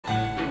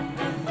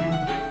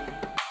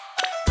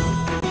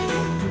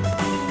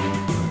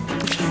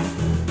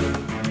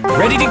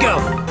Ready to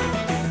go!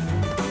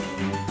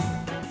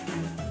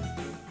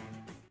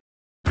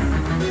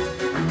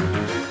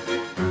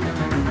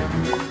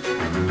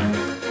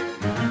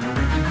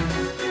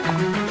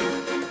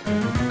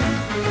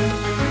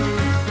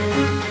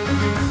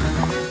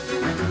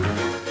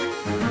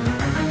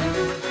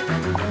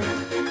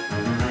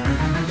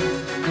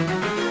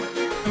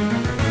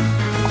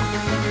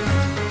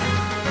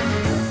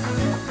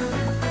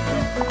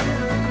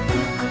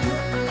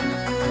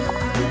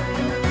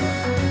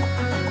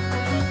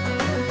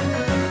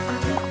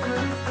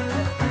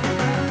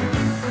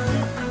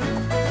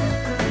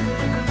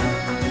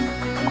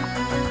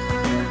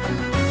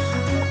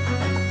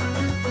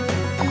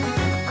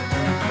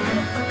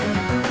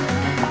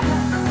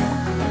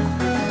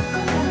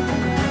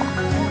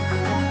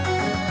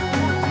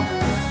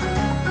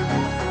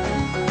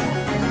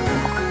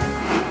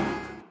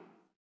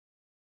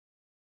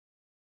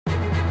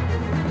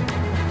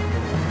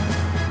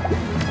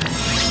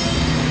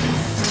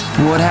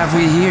 What have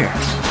we here?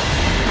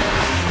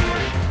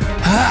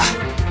 Ah!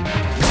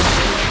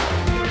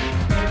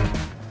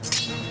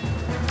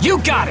 You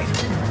got it!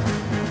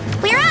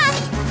 We're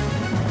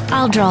off!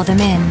 I'll draw them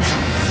in.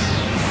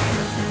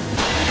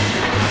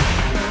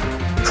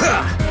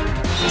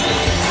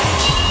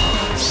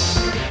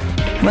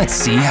 Let's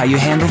see how you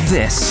handle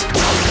this.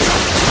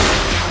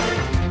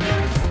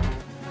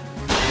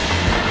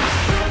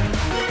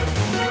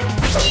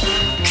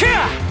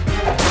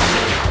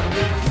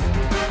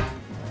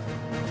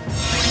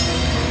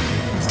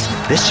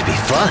 This should be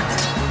fun.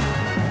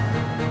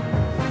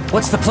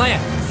 What's the plan?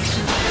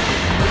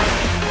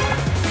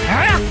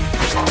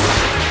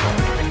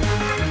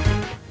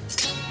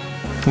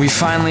 We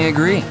finally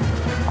agree.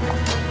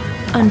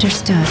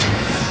 Understood.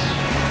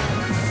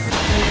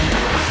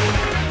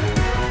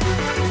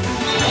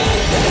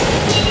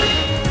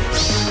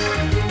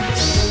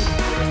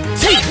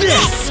 Take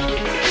this!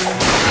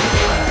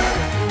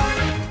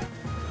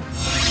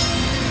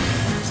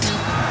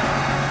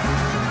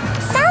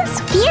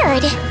 Sounds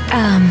weird.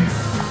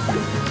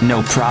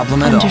 No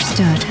problem at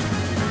Understood.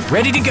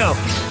 Ready to go!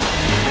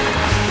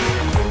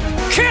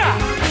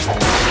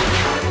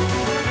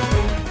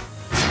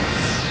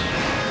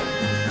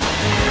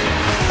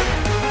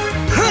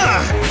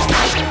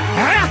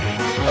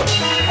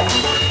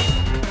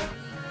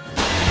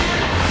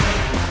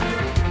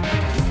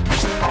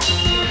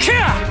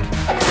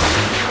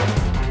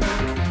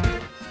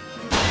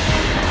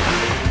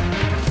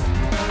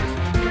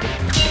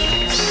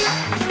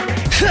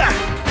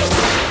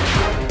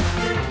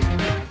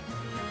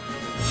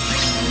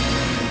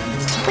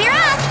 We're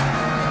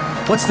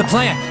off! What's the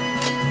plan?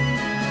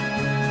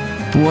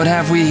 all. What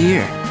have we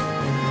here?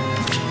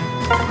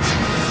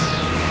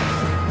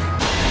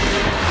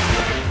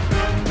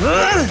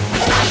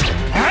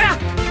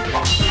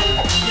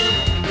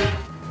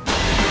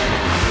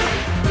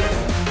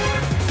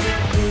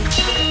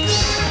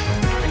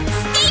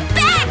 Stay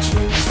back!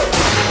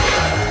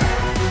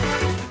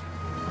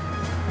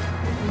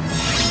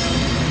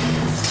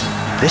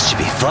 This should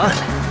be fun.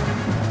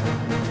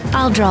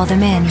 I'll draw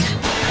them in.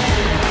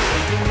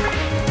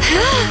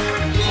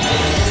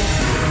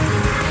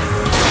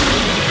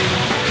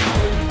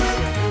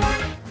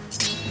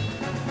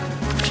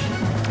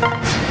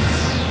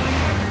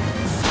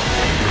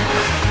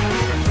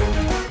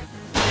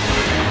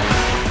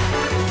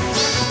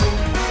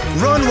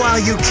 Run while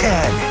you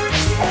can.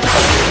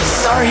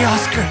 Sorry,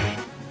 Oscar.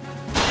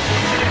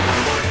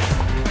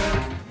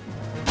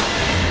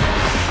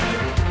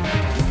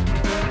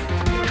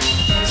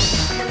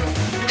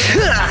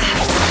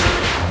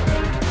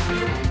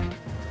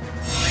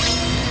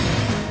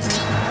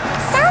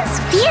 Sounds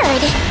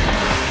weird.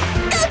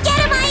 Go get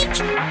him, Ike!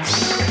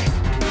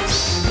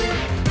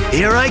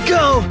 Here I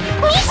go.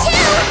 Me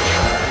too!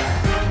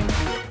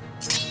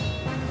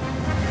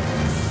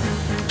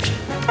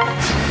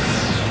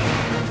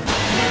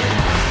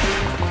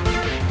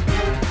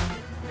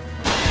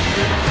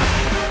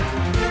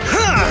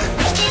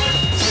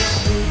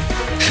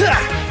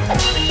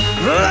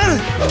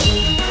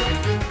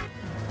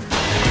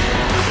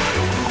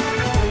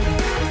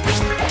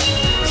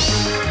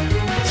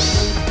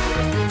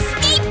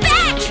 Stay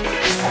back!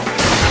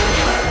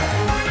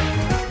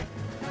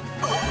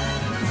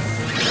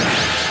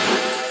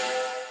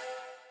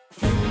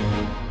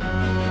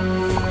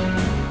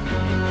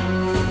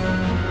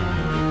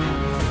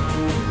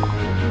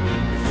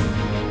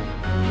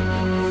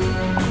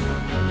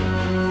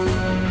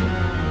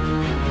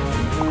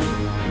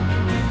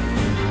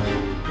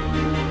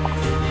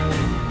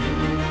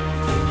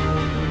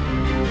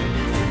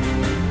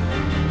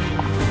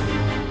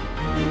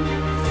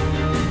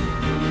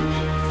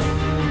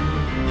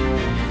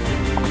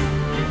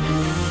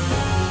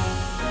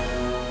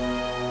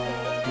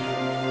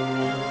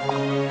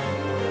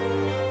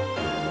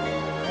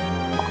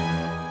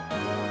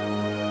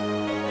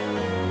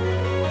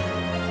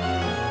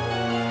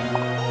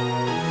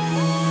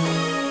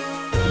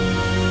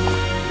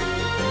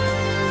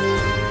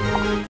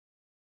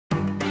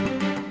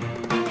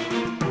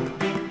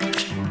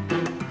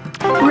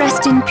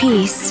 Rest in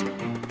peace.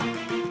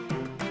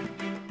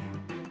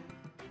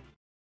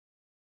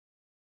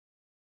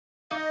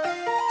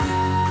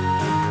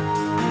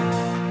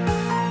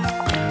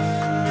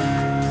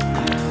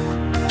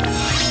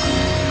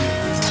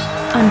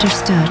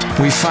 Understood.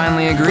 We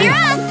finally agree. We're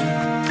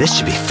off! This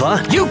should be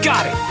fun. You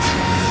got it!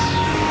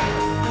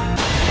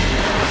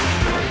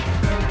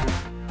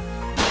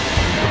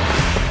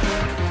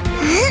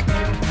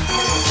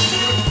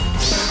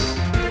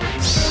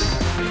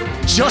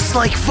 Just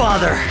like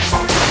father.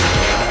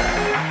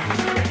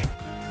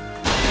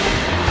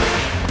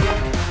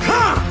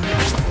 Ha!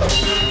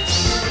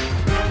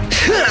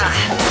 Ha!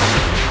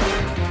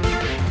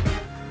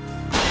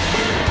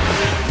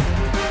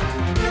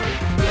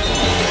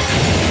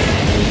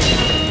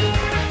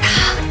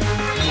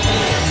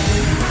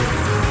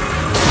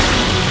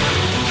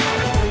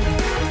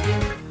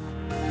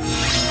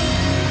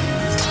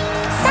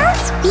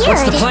 Sounds weird.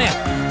 What's the plan?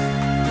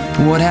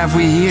 What have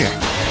we here?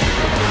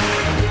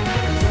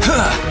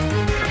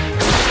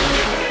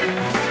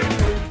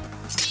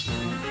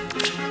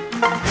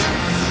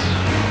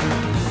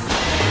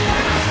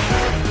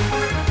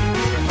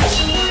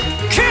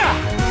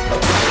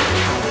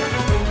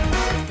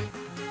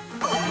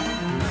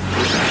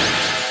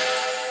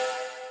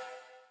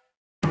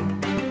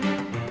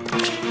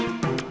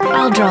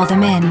 I'll draw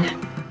them in.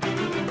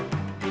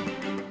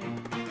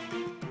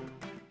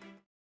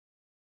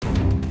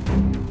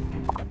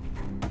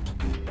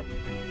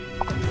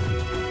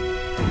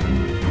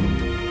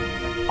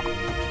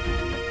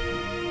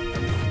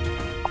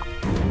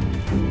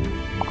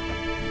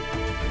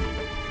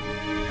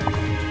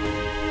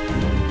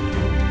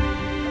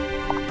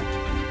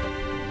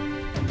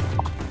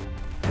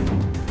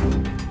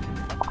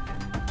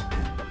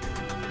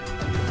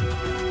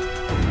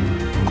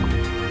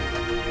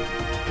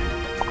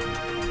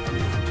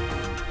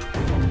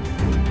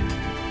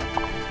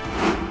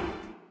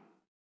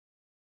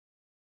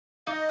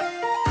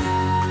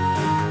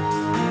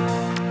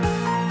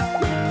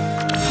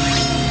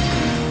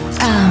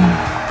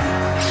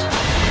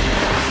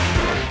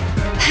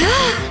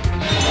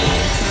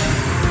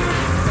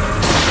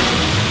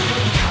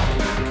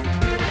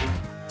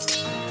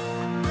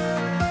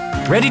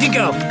 Ready to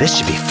go. This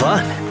should be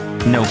fun.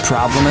 No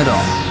problem at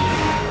all.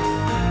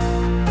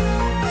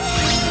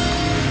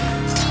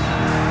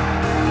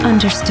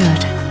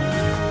 Understood.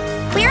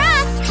 We're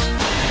off!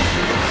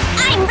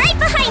 I'm right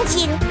behind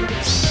you!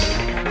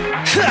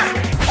 Ha!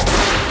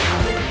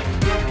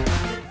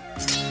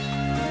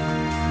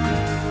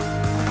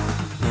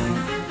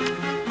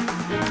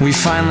 We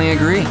finally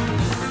agree.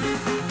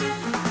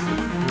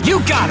 You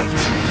got it!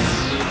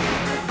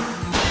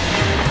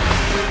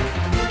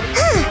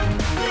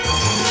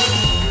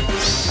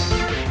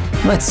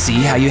 Let's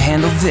see how you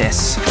handle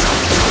this.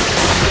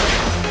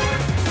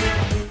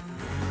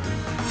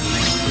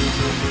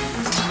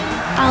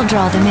 I'll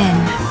draw them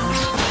in.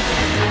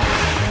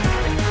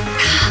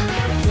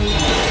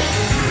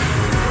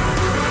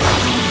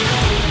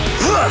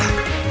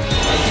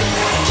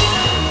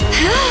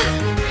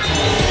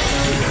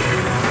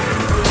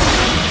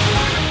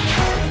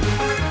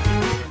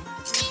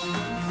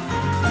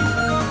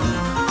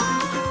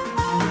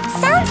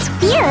 Sounds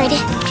weird.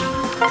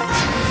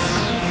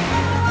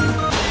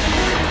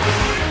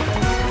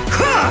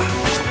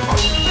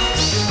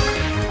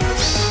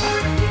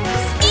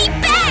 Stay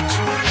back!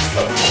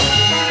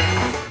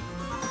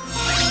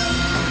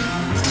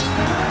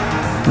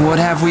 What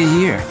have we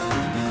here?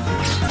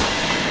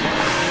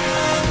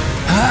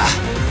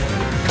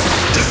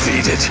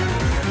 Defeated.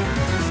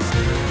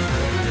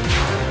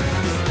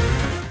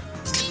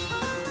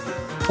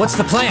 What's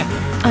the plan?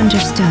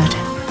 Understood.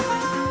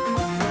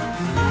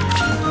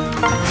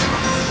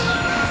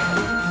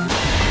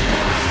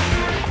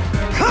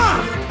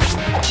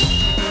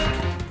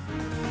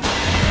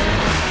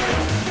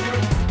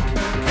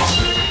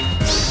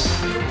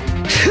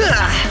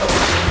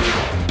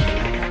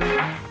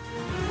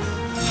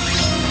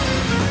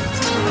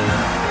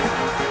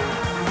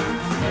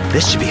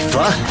 This should be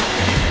fun.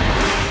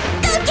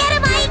 Go get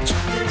him, Ike!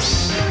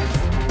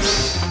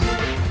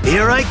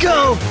 Here I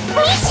go.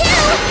 Me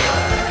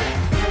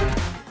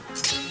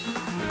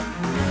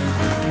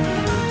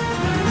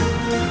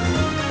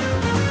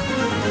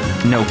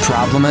too! No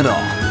problem at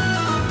all.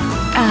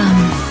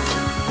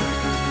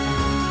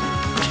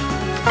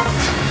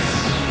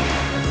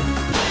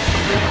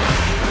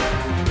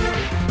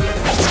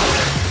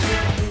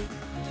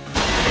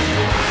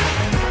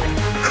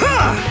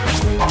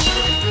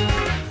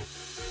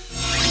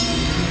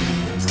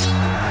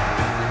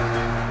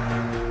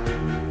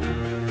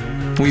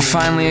 We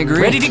finally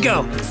agree. Ready to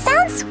go.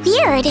 Sounds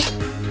weird.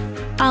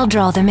 I'll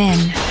draw them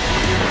in.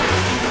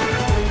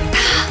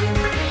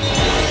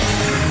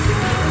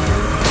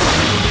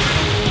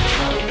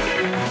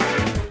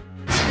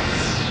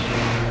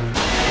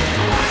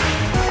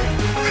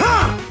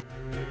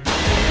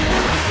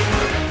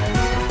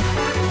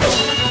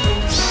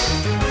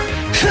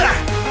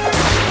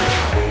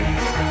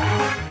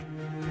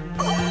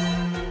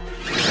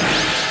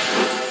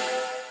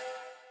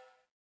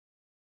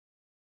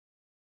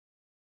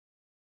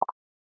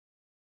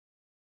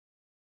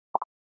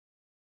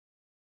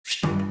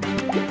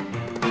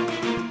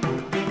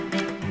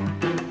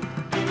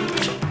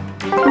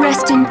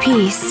 Rest in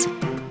peace.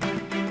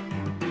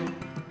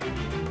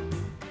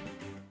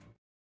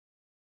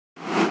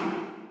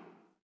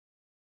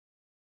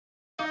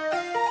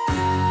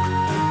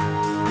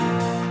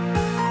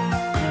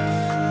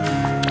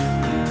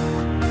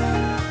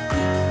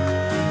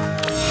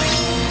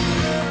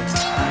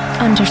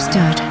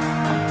 Understood.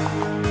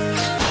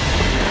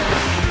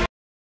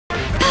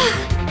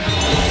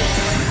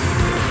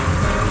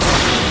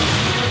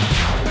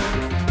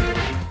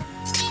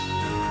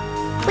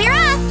 We're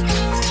off!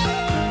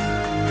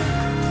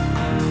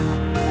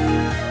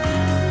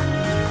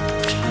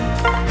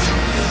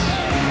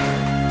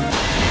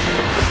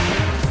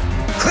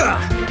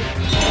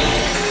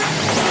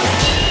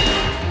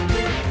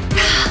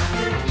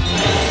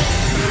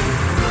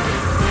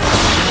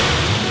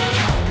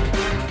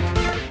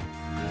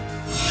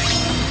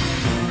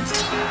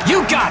 You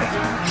got it!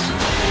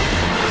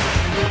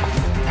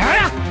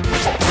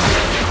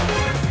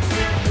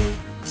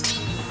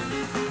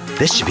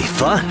 This should be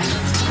fun.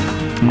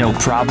 No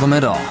problem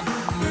at all.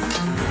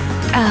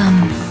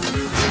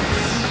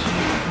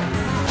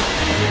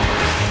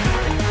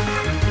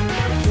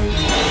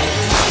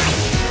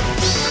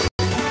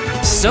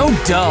 So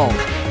dull.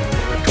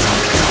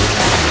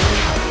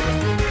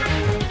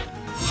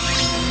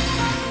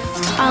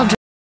 I'll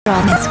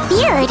draw this.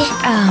 Weird.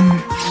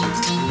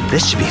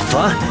 This should be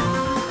fun.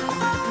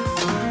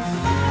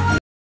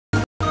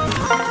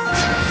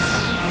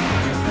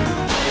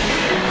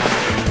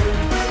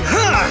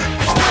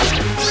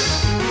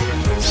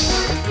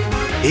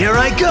 Here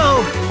I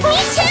go! Me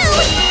too!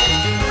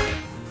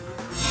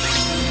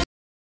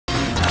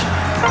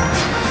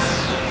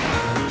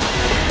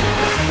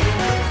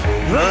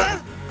 Huh?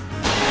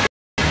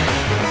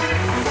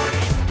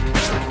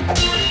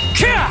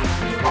 Kah!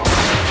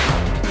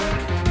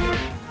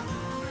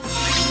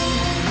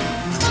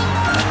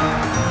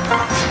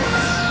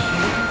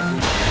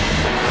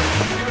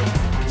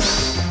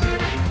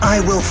 I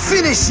will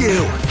finish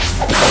you!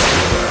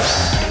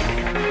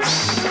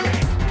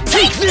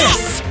 Take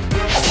this!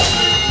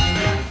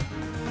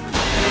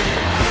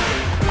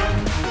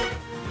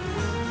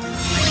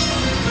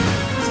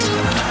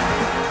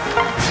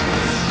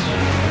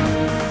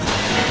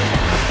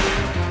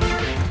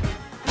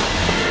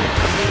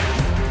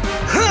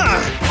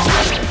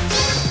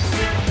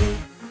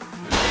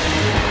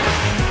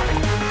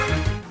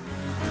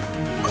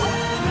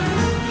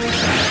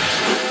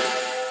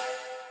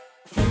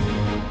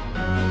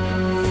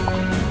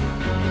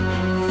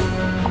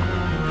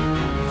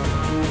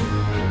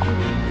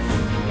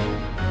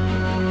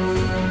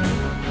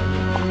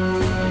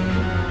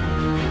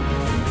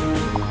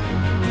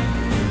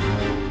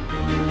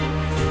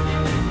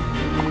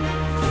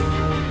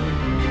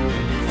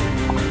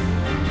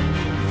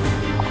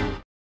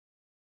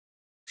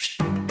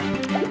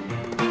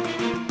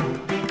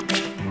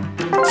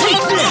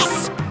 Take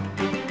this!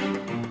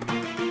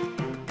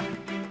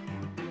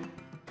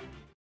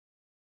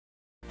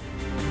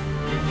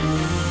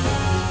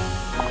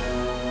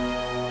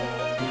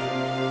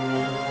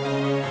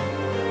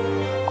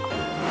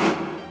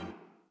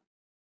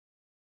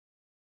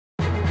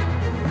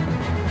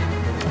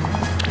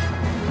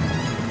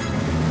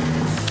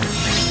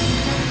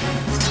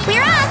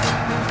 We're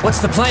off! What's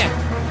the plan?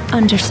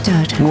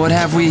 Understood. What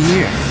have we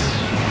here?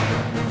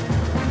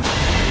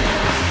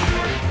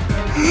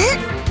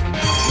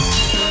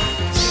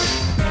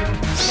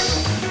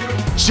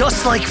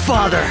 Just like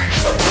father!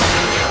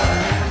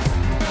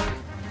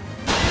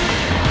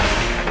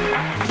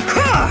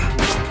 Ha!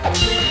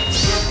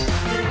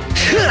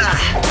 Ha!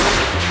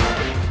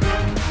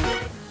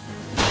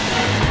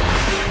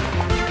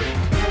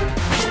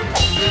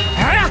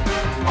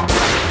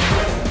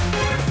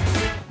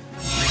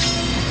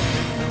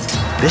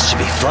 This should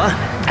be fun.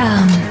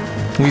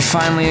 We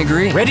finally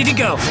agree. Ready to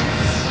go.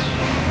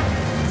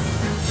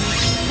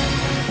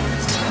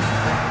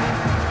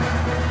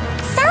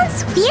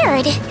 Sounds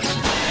weird.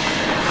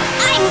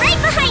 I'm right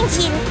behind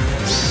you.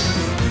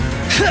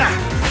 Ha!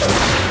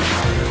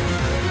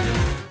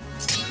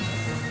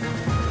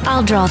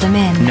 I'll draw them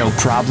in. No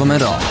problem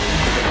at all.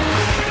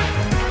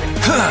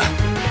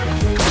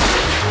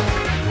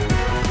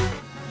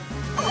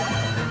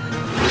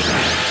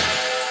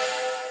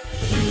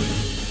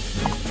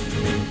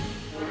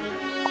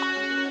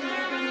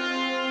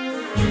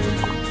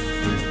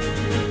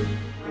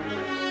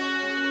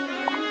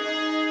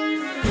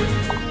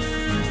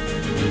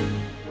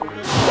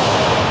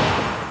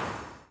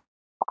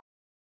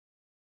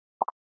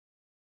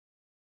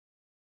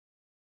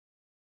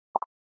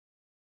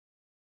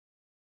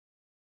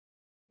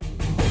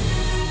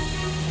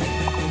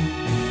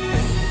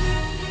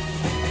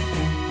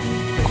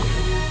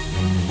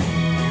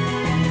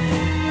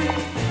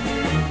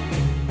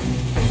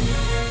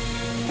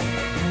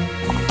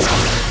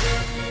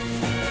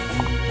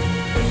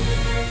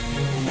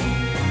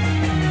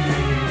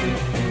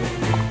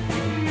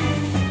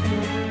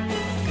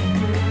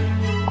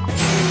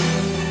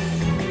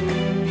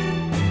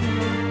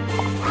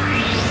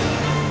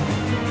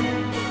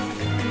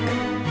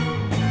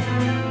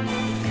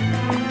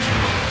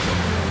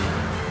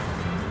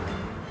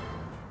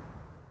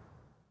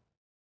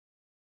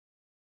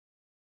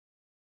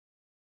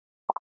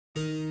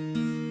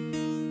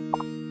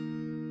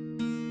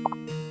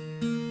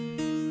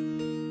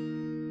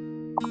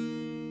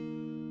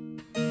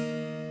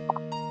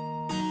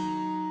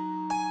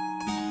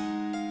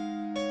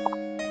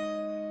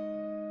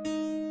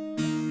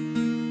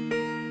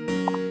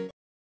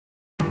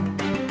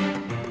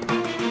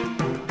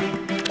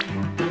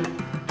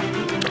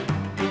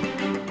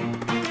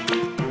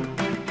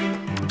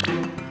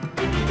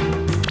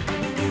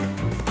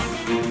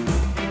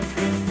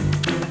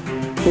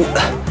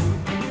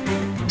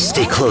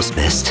 Stay close,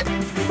 Mist.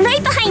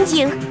 Right behind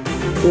you.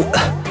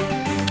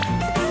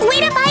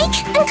 Wait up,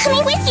 Ike. I'm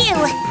coming with you.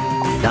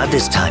 Not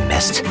this time,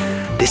 Mist.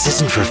 This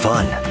isn't for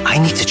fun. I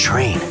need to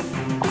train.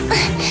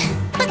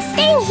 But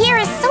staying here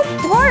is so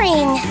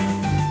boring.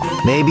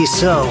 Maybe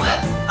so.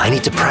 I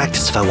need to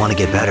practice if I want to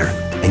get better.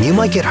 And you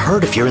might get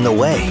hurt if you're in the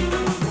way.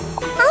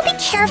 I'll be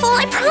careful,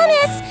 I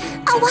promise.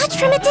 I'll watch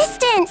from a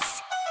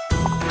distance.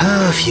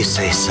 If you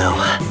say so.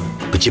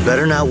 But you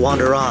better not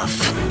wander off.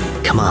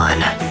 Come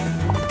on.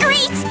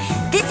 Great!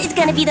 This is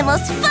gonna be the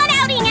most fun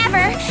outing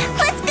ever!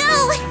 Let's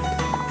go!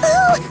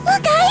 Ooh,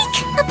 look, Ike!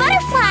 A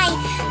butterfly!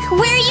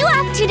 Where are you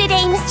off to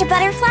today, Mr.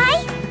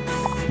 Butterfly?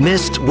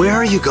 Mist, where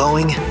are you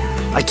going?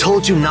 I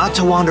told you not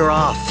to wander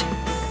off.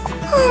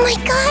 Oh my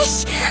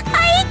gosh!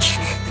 Ike!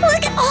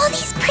 Look at all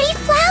these pretty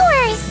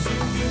flowers!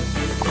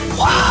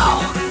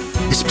 Wow.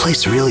 This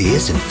place really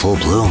is in full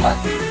bloom.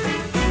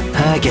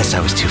 I guess I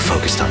was too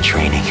focused on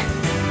training.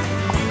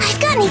 I've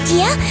got an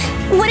idea!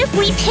 What if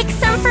we pick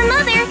some for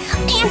Mother?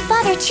 And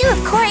Father too,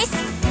 of course!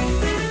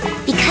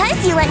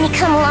 Because you let me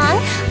come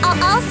along,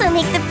 I'll also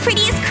make the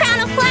prettiest crown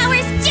of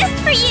flowers just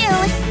for you!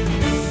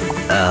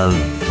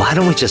 Why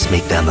don't we just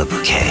make them a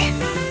bouquet?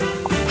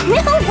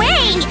 No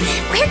way!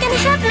 We're gonna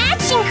have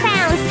matching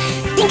crowns!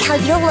 Think how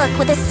you'll look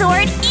with a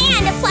sword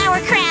and a flower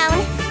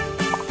crown!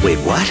 Wait,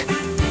 what?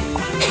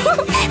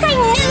 I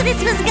knew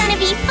this was gonna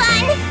be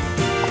fun!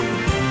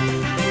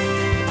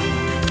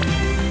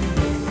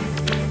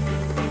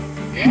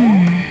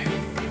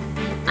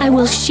 I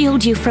will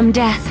shield you from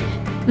death.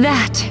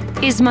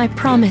 That is my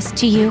promise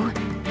to you.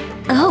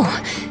 Oh,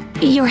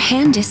 your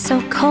hand is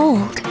so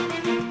cold.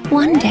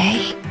 One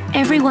day,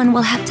 everyone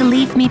will have to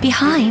leave me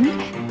behind.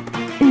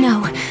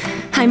 No,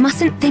 I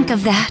mustn't think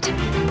of that.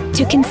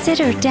 To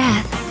consider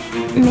death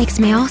makes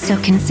me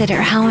also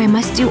consider how I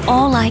must do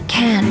all I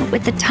can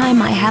with the time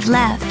I have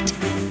left.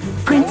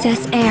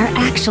 Princess Air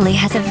actually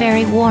has a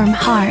very warm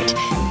heart.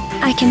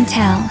 I can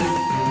tell.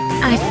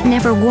 I've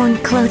never worn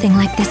clothing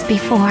like this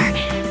before.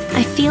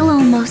 I feel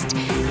almost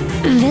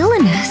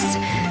villainous.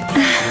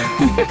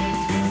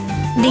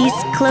 These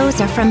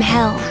clothes are from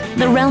hell,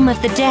 the realm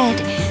of the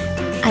dead.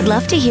 I'd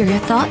love to hear your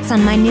thoughts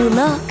on my new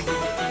look.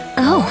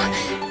 Oh,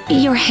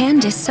 your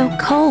hand is so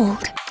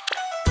cold.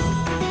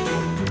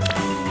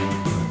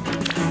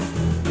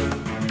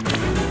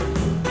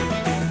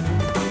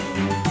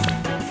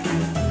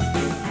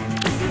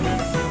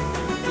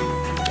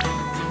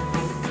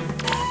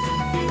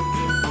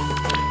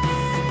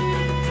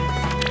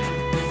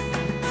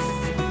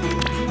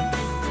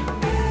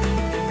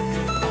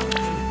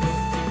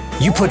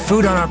 You put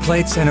food on our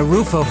plates and a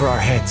roof over our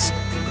heads.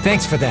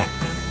 Thanks for that.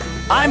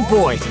 I'm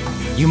Boyd.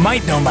 You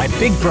might know my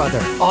big brother,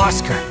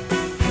 Oscar.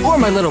 Or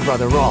my little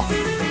brother, Rolf.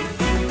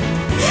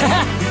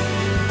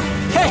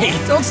 Hey,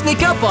 don't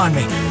sneak up on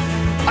me.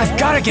 I've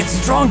got to get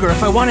stronger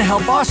if I want to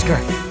help Oscar.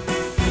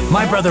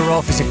 My brother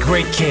Rolf is a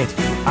great kid.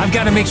 I've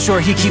got to make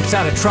sure he keeps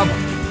out of trouble.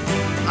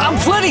 I'm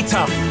plenty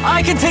tough.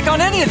 I can take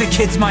on any of the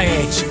kids my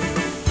age.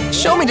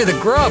 Show me to the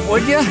grub,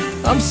 would ya?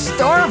 I'm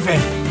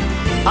starving.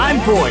 I'm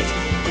Boyd.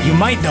 You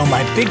might know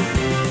my big...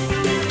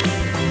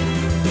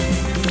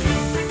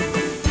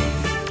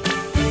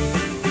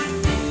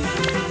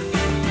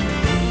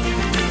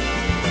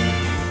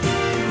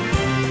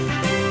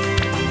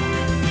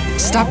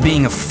 Stop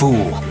being a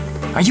fool.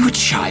 Are you a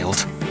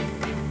child?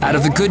 Out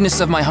of the goodness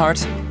of my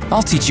heart,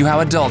 I'll teach you how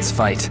adults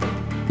fight.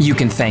 You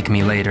can thank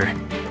me later.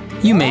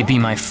 You may be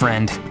my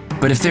friend,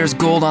 but if there's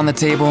gold on the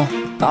table,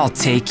 I'll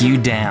take you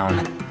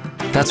down.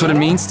 That's what it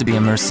means to be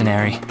a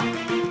mercenary.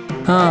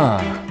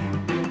 Huh.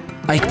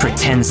 Ike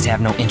pretends to have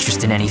no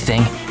interest in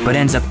anything, but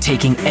ends up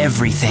taking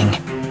everything.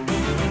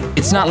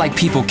 It's not like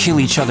people kill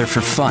each other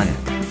for fun.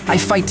 I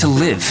fight to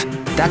live,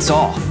 that's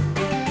all.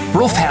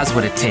 Rolf has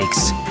what it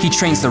takes. He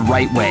trains the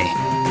right way,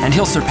 and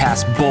he'll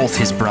surpass both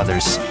his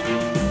brothers.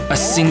 A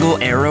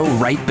single arrow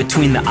right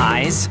between the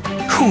eyes?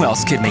 Who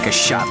else could make a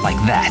shot like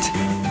that?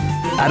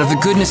 Out of the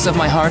goodness of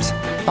my heart,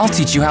 I'll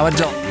teach you how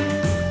adult...